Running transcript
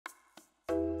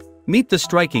Meet the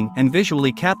striking and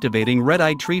visually captivating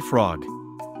red-eyed tree frog.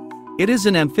 It is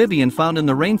an amphibian found in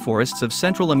the rainforests of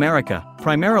Central America,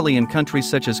 primarily in countries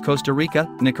such as Costa Rica,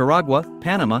 Nicaragua,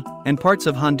 Panama, and parts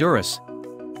of Honduras.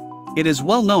 It is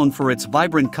well known for its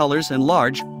vibrant colors and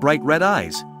large, bright red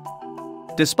eyes.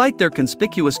 Despite their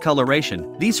conspicuous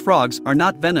coloration, these frogs are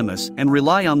not venomous and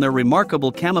rely on their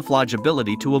remarkable camouflage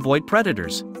ability to avoid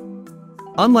predators.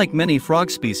 Unlike many frog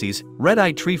species,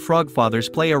 red-eyed tree frog fathers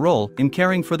play a role in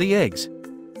caring for the eggs.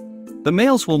 The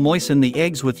males will moisten the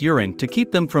eggs with urine to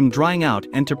keep them from drying out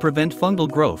and to prevent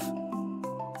fungal growth.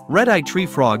 Red-eyed tree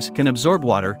frogs can absorb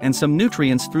water and some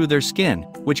nutrients through their skin,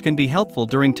 which can be helpful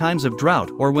during times of drought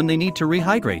or when they need to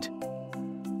rehydrate.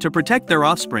 To protect their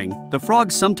offspring, the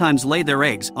frogs sometimes lay their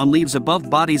eggs on leaves above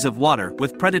bodies of water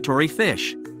with predatory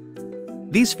fish.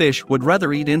 These fish would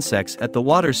rather eat insects at the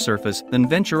water's surface than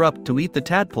venture up to eat the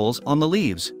tadpoles on the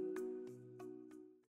leaves.